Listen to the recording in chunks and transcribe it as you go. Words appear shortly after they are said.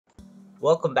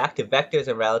Welcome back to Vectors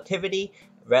and Relativity,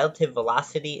 Relative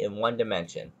Velocity in One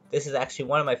Dimension. This is actually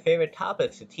one of my favorite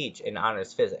topics to teach in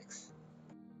honors physics.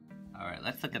 Alright,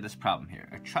 let's look at this problem here.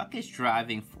 A truck is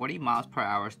driving 40 miles per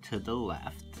hour to the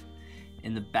left.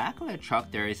 In the back of the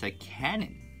truck there is a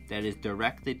cannon that is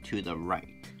directed to the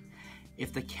right.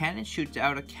 If the cannon shoots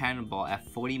out a cannonball at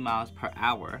 40 miles per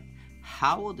hour,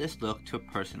 how will this look to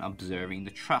a person observing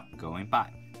the truck going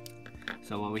by?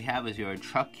 So what we have is your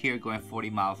truck here going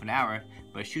 40 miles an hour,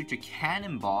 but it shoots a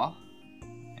cannonball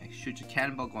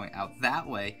going out that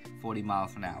way 40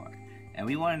 miles an hour. And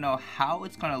we want to know how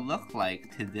it's going to look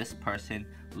like to this person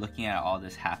looking at all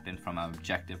this happen from an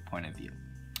objective point of view.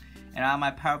 And on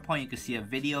my PowerPoint you can see a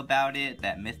video about it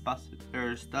that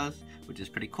Mythbusters does, which is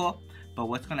pretty cool. But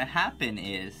what's going to happen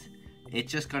is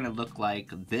it's just going to look like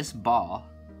this ball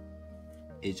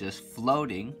is just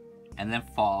floating and then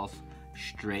falls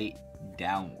straight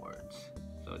downwards.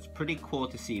 So it's pretty cool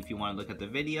to see if you want to look at the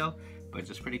video, but it's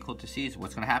just pretty cool to see. So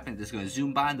what's going to happen is it's going to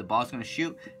zoom by and the ball's going to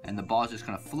shoot and the ball's just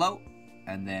going to float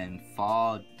and then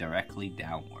fall directly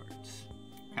downwards.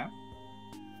 Okay?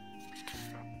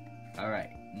 Alright,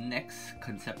 next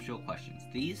conceptual questions.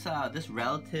 This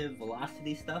relative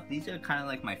velocity stuff, these are kind of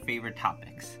like my favorite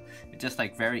topics. It's just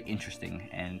like very interesting,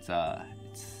 and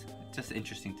it's just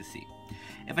interesting to see.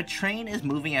 If a train is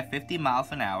moving at 50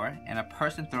 miles an hour and a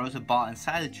person throws a ball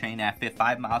inside the train at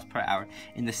 5 miles per hour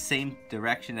in the same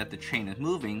direction that the train is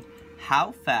moving,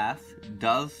 how fast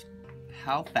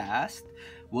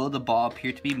will the ball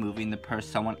appear to be moving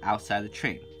someone outside the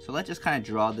train? So let's just kind of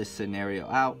draw this scenario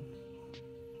out.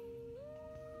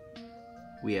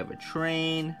 We have a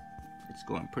train, it's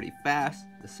going pretty fast,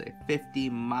 let's say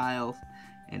 50 miles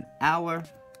an hour,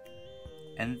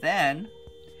 and then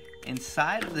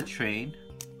inside of the train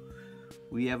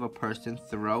we have a person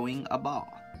throwing a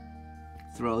ball.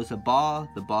 Throws a ball,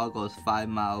 the ball goes 5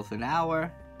 miles an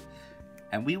hour,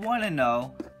 and we want to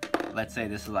know, let's say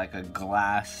this is like a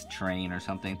glass train or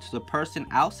something, so the person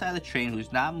outside the train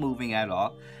who's not moving at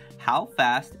all, how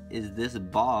fast is this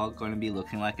ball going to be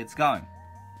looking like it's going?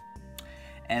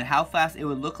 And how fast it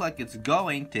would look like it's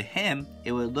going to him,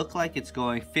 it would look like it's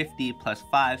going 50 plus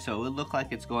 5, so it would look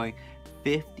like it's going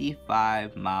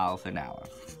 55 miles an hour.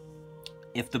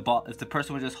 If the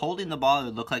person was just holding the ball, it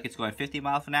would look like it's going 50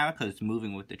 miles an hour because it's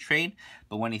moving with the train.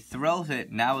 But when he throws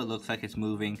it, now it looks like it's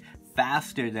moving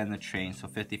faster than the train, so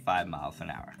 55 miles an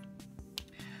hour.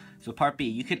 So part B,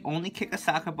 you can only kick a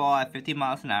soccer ball at 50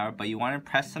 miles an hour, but you want to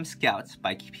impress some scouts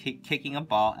by kicking a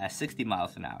ball at 60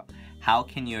 miles an hour. How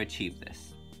can you achieve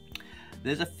this?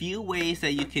 There's a few ways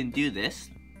that you can do this,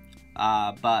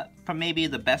 but maybe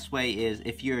the best way is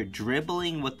if you're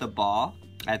dribbling with the ball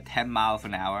at 10 miles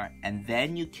an hour and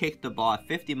then you kick the ball at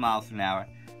 50 miles an hour,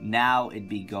 now it'd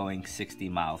be going 60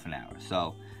 miles an hour.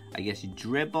 So I guess you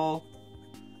dribble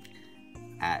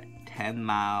at 10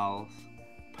 miles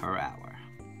per hour.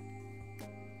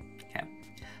 Okay.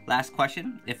 Last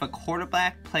question. If a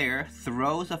quarterback player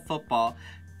throws a football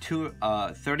to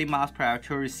 30 miles per hour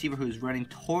to a receiver who's running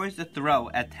towards the throw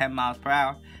at 10 miles per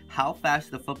hour, how fast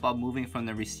is the football moving from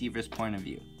the receiver's point of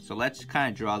view? So let's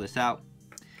kind of draw this out.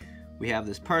 We have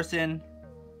this person.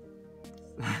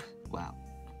 Wow,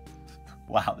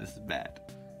 this is bad.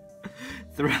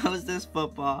 Throws this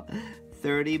football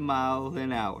 30 miles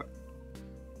an hour.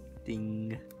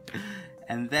 Ding.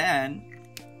 And then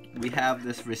we have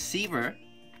this receiver,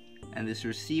 and this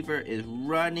receiver is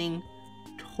running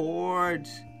towards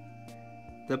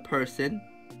the person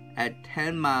at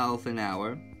 10 miles an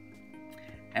hour.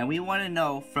 And we want to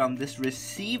know from this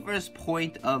receiver's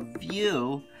point of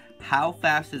view, how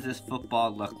fast does this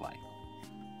football look like?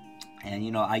 And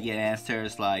you know, I get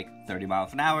answers like 30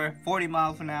 miles an hour, 40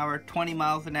 miles an hour, 20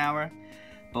 miles an hour.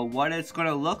 But what it's going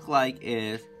to look like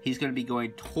is he's going to be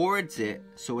going towards it.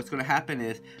 So what's going to happen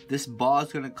is this ball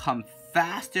is going to come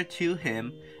faster to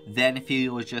him than if he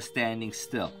was just standing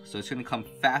still. So it's going to come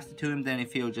faster to him than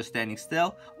if he was just standing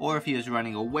still or if he was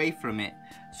running away from it.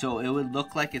 So it would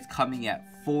look like it's coming at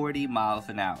 40 miles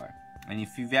an hour. And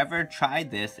if you've ever tried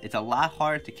this, it's a lot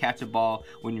harder to catch a ball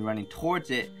when you're running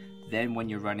towards it than when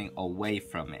you're running away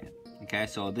from it. Okay,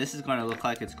 so this is going to look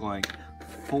like it's going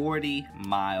 40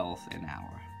 miles an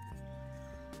hour.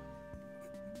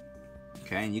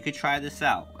 Okay, and you could try this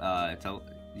out.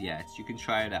 You can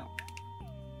try it out.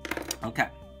 Okay,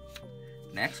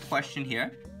 next question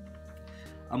here.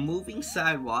 A moving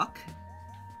sidewalk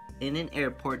in an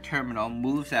airport terminal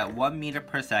moves at 1 meter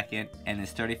per second and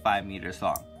is 35 meters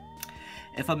long.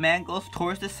 If a man goes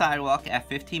towards the sidewalk at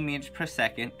 15 meters per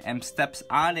second and steps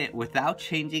on it without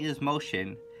changing his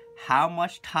motion, how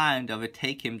much time does it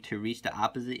take him to reach the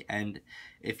opposite end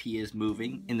if he is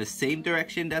moving in the same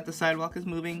direction that the sidewalk is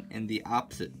moving, in the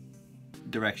opposite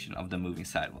direction of the moving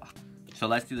sidewalk. So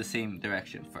let's do the same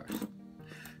direction first.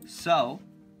 So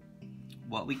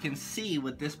what we can see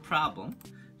with this problem,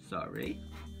 sorry.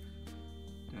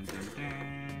 Dun, dun,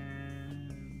 dun.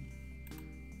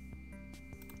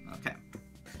 Okay.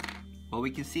 What we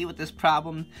can see with this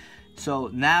problem, so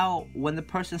now when the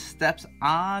person steps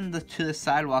on to the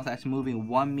sidewalk that's moving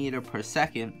 1 meter per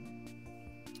second,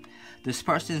 this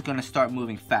person is going to start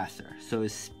moving faster. So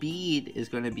his speed is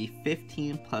going to be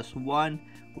 15 plus 1,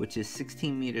 which is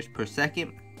 16 meters per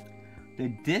second. The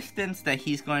distance that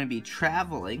he's going to be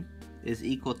traveling is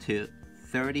equal to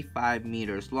 35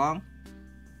 meters long.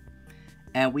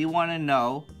 And we want to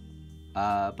know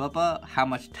how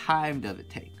much time does it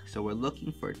take. So we're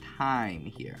looking for time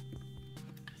here.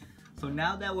 So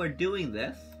now that we're doing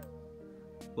this,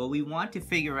 what we want to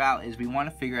figure out is we want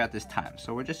to figure out this time.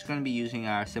 So we're just going to be using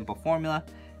our simple formula.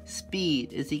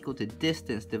 Speed is equal to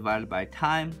distance divided by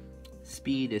time.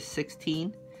 Speed is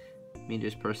 16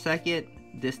 meters per second.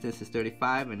 Distance is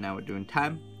 35, and now we're doing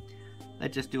time.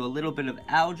 Let's just do a little bit of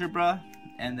algebra,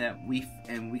 and then we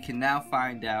can now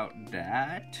find out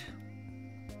that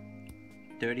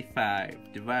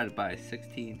 35 divided by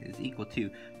 16 is equal to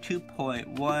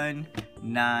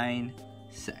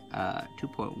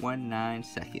 2.19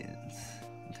 seconds.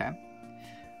 Okay,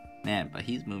 man, but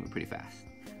he's moving pretty fast.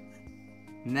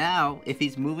 Now, if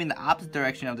he's moving the opposite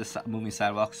direction of the moving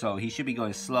sidewalk, so he should be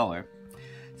going slower.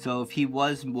 So if he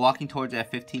was walking towards it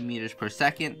at 15 meters per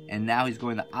second, and now he's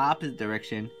going the opposite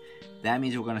direction, that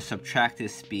means we're going to subtract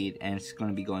his speed, and it's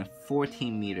going to be going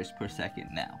 14 meters per second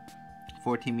now.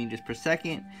 14 meters per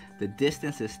second. The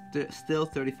distance is still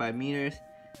 35 meters,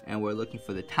 and we're looking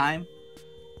for the time.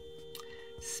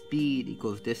 Speed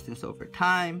equals distance over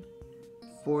time.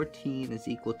 14 is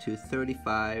equal to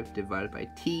 35 divided by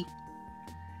t.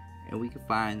 And we can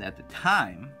find that the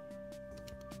time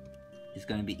is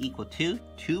going to be equal to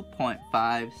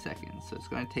 2.5 seconds. So it's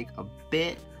going to take a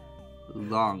bit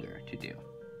longer to do.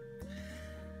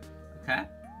 Okay,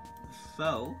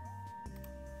 so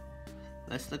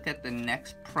let's look at the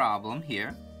next problem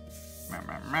here.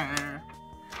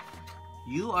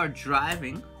 You are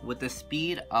driving with the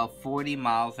speed of 40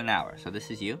 miles an hour. So this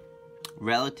is you,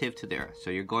 relative to the earth.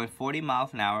 So you're going 40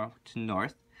 miles an hour to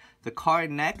north. The car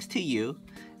next to you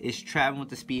is traveling with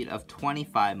the speed of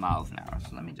 25 miles an hour.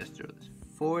 So let me just do this.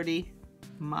 40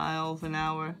 miles an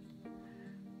hour,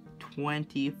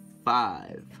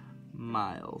 25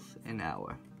 miles an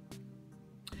hour.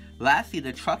 Lastly,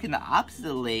 the truck in the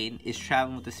opposite lane is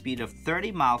traveling with the speed of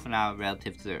 30 miles an hour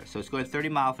relative to the earth. So it's going 30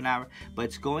 miles an hour, but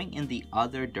it's going in the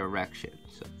other direction.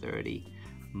 So 30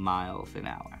 miles an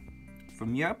hour.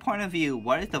 From your point of view,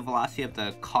 what is the velocity of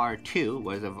the car 2?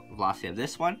 What is the velocity of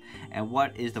this one? And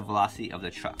what is the velocity of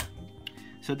the truck?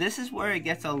 So this is where it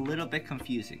gets a little bit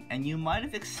confusing. And you might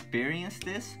have experienced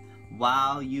this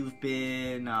while you've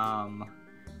been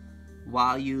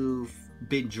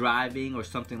driving or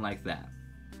something like that.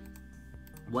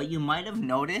 What you might have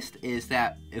noticed is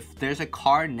that if there's a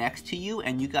car next to you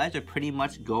and you guys are pretty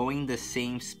much going the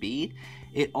same speed,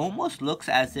 it almost looks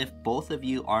as if both of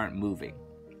you aren't moving.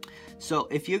 So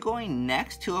if you're going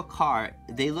next to a car,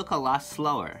 they look a lot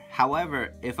slower.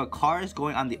 However, if a car is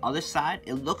going on the other side,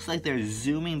 it looks like they're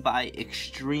zooming by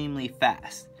extremely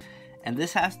fast. And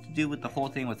this has to do with the whole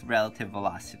thing with relative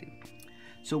velocity.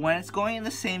 So when it's going in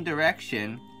the same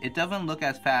direction, it doesn't look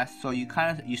as fast, so you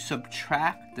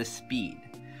subtract the speed.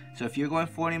 So if you're going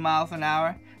 40 miles an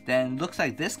hour, then it looks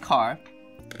like this car,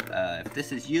 if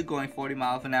this is you going 40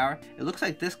 miles an hour, it looks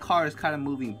like this car is kind of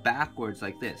moving backwards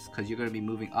like this, because you're going to be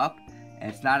moving up and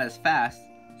it's not as fast.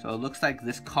 So it looks like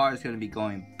this car is going to be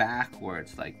going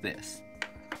backwards like this.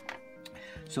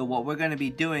 So what we're going to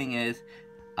be doing is,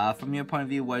 from your point of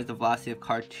view, what is the velocity of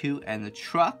car 2 and the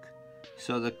truck?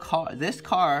 So this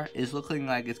car is looking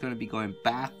like it's going to be going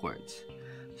backwards.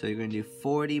 So you're going to do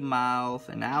 40 miles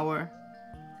an hour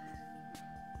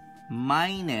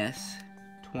minus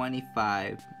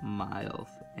 25 miles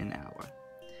an hour.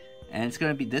 And it's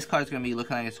going to be, this car is going to be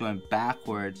looking like it's going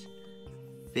backwards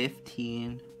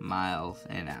 15 miles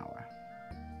an hour.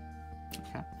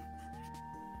 Okay.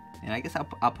 And I guess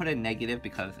I'll put a negative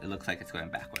because it looks like it's going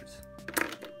backwards.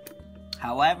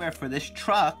 However, for this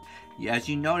truck, as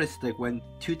you notice, like when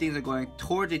two things are going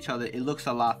towards each other, it looks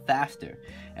a lot faster.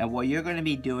 And what you're going to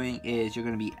be doing is you're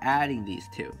going to be adding these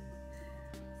two.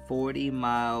 40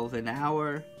 miles an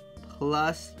hour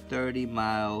plus 30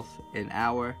 miles an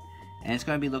hour. And it's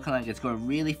going to be looking like it's going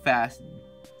really fast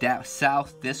down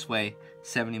south this way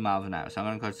 70 miles an hour. So I'm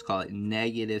going to just call it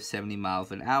negative 70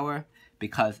 miles an hour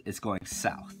because it's going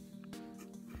south.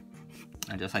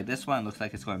 And just like this one, it looks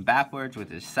like it's going backwards,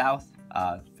 which is south,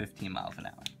 15 miles an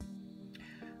hour.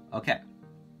 Okay.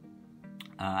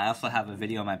 I also have a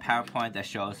video on my PowerPoint that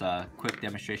shows a quick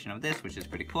demonstration of this, which is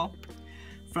pretty cool.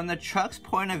 From the truck's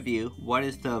point of view, what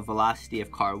is the velocity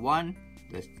of car 1?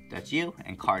 That's you,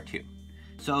 and car 2.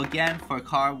 So again, for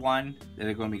car 1,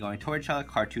 they're going to be going toward each other.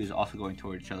 Car 2 is also going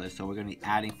toward each other, so we're going to be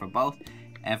adding for both.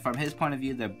 And from his point of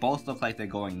view, they both look like they're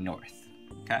going north.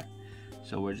 Okay?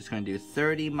 So we're just going to do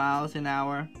 30 miles an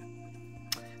hour.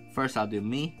 First, I'll do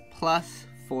me plus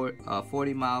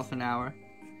 40 miles an hour.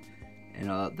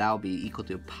 And that'll be equal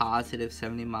to positive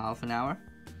 70 miles an hour.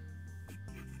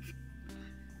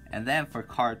 And then for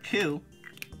car 2,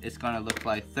 it's going to look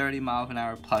like 30 miles an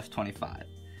hour plus 25.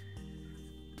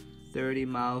 30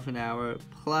 miles an hour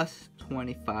plus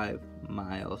 25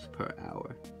 miles per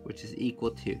hour, which is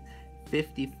equal to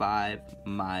 55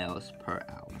 miles per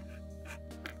hour.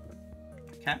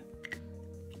 Okay?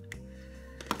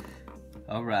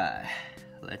 Alright,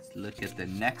 let's look at the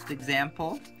next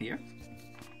example here.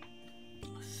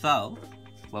 So,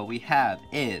 what we have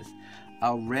is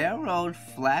a railroad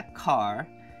flat car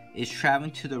is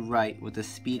traveling to the right with a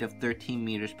speed of 13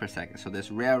 meters per second. So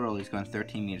this railroad is going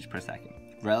 13 meters per second,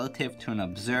 relative to an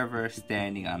observer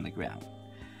standing on the ground.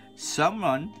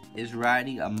 Someone is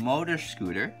riding a motor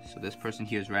scooter, so this person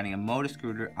here is riding a motor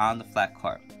scooter on the flat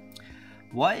car.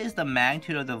 What is the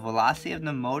magnitude of the velocity of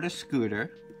the motor scooter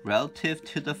relative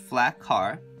to the flat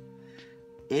car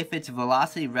if its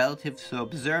velocity relative to the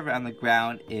observer on the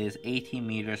ground is 18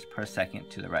 meters per second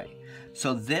to the right?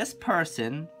 So this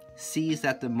person sees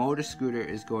that the motor scooter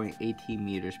is going 18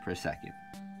 meters per second.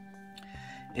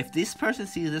 If this person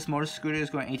sees this motor scooter is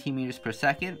going 18 meters per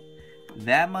second,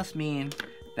 that must mean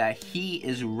that he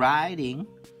is riding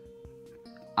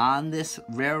on this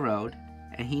railroad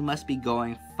and he must be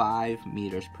going 5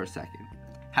 meters per second.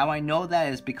 How I know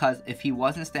that is because if he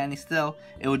wasn't standing still,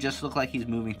 it would just look like he's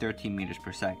moving 13 meters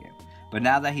per second. But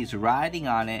now that he's riding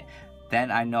on it, then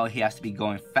I know he has to be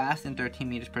going fast in 13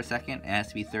 meters per second. It has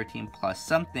to be 13 plus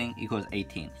something equals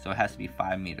 18. So it has to be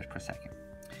 5 meters per second.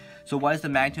 So what is the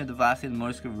magnitude of the velocity of the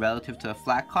motor scooter relative to a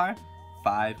flat car?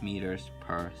 5 meters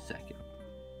per second.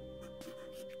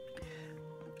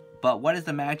 But what is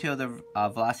the magnitude of the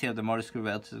velocity of the motor scooter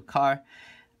relative to the car?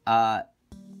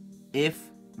 If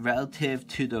relative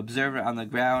to the observer on the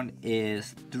ground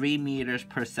is 3 meters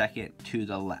per second to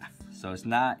the left. So it's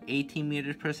not 18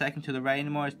 meters per second to the right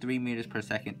anymore, it's 3 meters per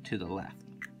second to the left.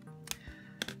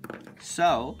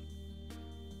 So,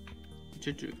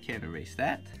 can't erase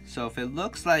that. So if it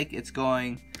looks like it's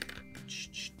going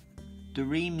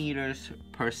 3 meters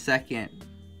per second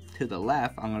to the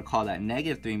left, I'm going to call that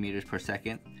negative 3 meters per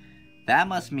second. That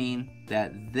must mean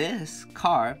that this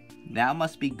car now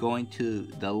must be going to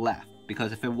the left.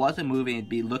 Because if it wasn't moving, it'd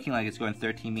be looking like it's going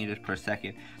 13 meters per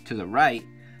second to the right.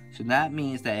 So that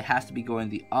means that it has to be going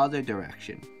the other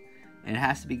direction. And it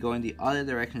has to be going the other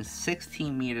direction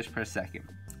 16 meters per second.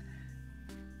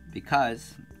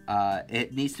 Because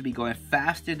it needs to be going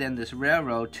faster than this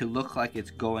railroad to look like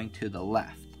it's going to the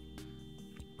left.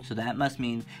 So that must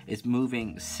mean it's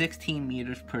moving 16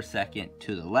 meters per second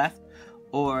to the left,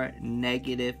 or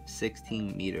negative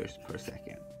 16 meters per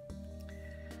second.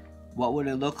 What would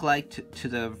it look like to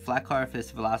the flat car if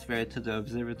its velocity relative to the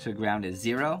observer to the ground is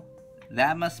 0?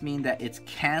 That must mean that it's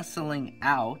canceling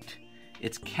out.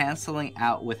 It's canceling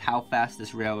out with how fast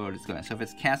this railroad is going. So if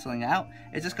it's canceling out,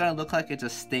 it's just going to look like it's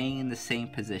just staying in the same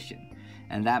position.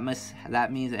 And that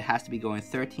means it has to be going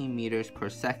 13 meters per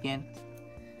second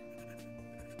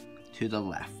to the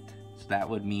left. So that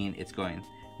would mean it's going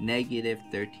negative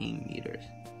 13 meters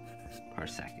per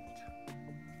second.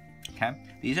 Okay?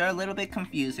 These are a little bit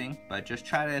confusing, but just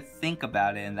try to think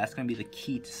about it, and that's going to be the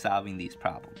key to solving these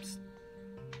problems.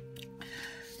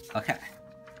 Okay,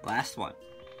 last one.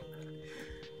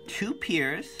 Two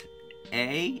piers,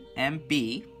 A and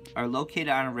B, are located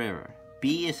on a river.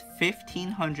 B is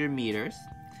 1,500 meters.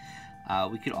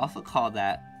 We could also call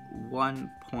that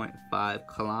 1.5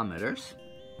 kilometers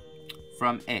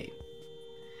from A.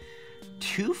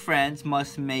 Two friends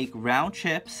must make round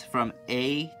trips from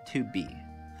A to B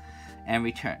and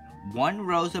return. One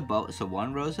rows a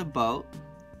boat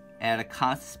at a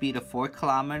constant speed of 4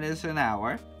 kilometers an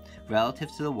hour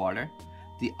relative to the water.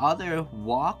 The other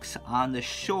walks on the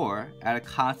shore at a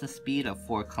constant speed of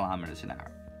 4 kilometers an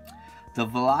hour. The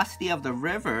velocity of the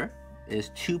river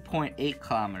is 2.8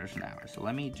 kilometers an hour. So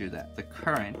let me do that. The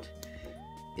current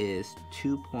is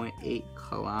 2.8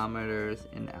 kilometers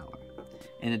an hour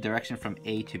in the direction from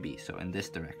A to B, so in this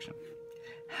direction.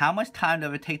 how much time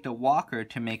does it take the walker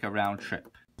to make a round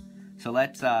trip? So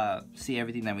let's see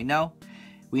everything that we know.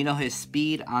 We know his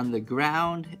speed on the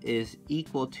ground is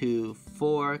equal to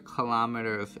 4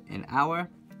 kilometers an hour.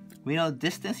 We know the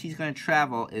distance he's going to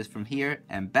travel is from here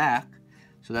and back.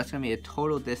 So that's going to be a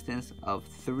total distance of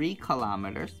 3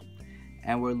 kilometers.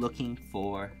 And we're looking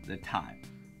for the time.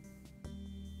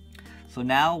 So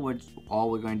now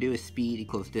all we're going to do is speed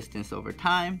equals distance over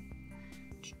time.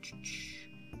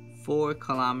 4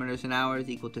 kilometers an hour is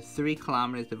equal to 3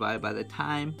 kilometers divided by the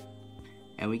time.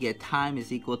 And we get time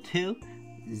is equal to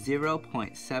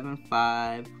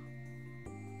 0.75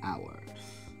 hours.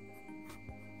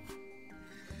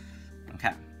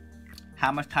 Okay.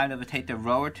 How much time does it take the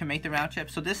rower to make the round trip?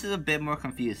 So this is a bit more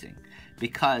confusing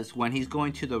because when he's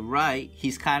going to the right,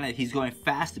 he's going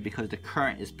faster because the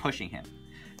current is pushing him.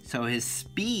 So his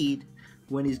speed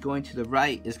when he's going to the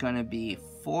right is going to be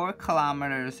 4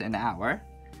 kilometers an hour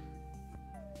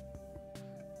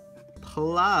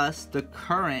plus the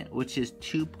current, which is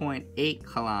 2.8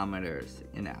 kilometers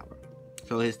an hour.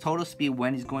 So his total speed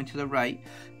when he's going to the right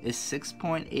is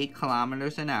 6.8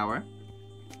 kilometers an hour.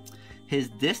 His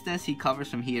distance he covers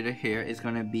from here to here is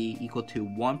going to be equal to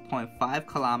 1.5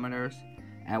 kilometers,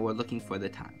 and we're looking for the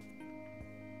time.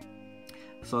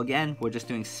 So again, we're just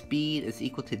doing speed is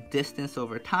equal to distance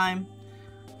over time.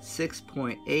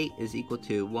 6.8 is equal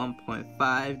to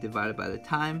 1.5 divided by the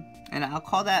time. And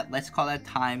let's call that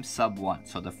time sub 1.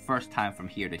 So the first time from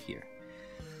here to here.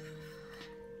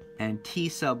 And t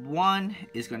sub 1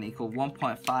 is going to equal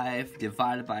 1.5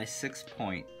 divided by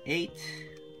 6.8,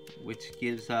 which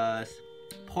gives us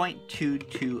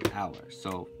 0.22 hours.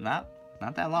 So not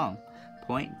that long,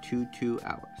 0.22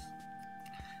 hours.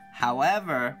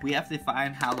 However, we have to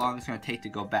find how long it's going to take to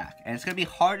go back. And it's going to be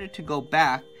harder to go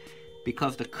back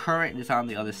because the current is on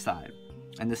the other side.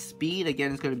 And the speed,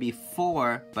 again, is going to be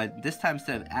 4, but this time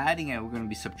instead of adding it, we're going to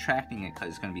be subtracting it because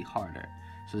it's going to be harder.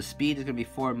 So the speed is going to be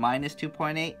 4 minus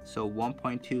 2.8, so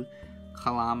 1.2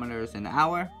 kilometers an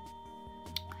hour.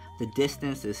 The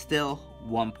distance is still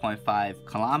 1.5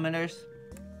 kilometers.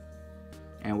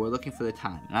 And we're looking for the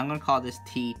time. And I'm going to call this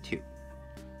T2.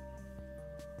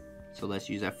 So let's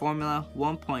use our formula.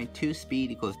 1.2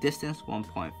 speed equals distance,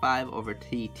 1.5 over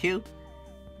T2.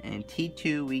 And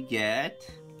T2 we get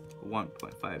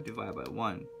 1.5 divided by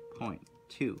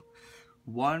 1.2.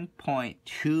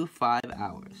 1.25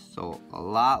 hours. So a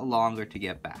lot longer to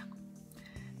get back.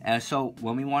 And so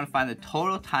when we want to find the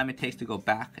total time it takes to go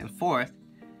back and forth,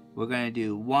 we're going to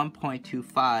do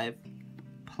 1.25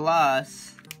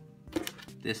 plus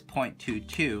this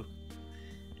 0.22.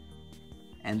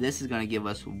 And this is going to give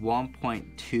us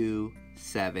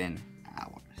 1.27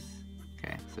 hours.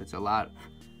 Okay, so it's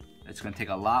going to take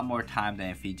a lot more time than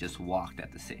if he just walked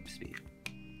at the same speed.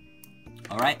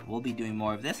 Alright, we'll be doing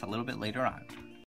more of this a little bit later on.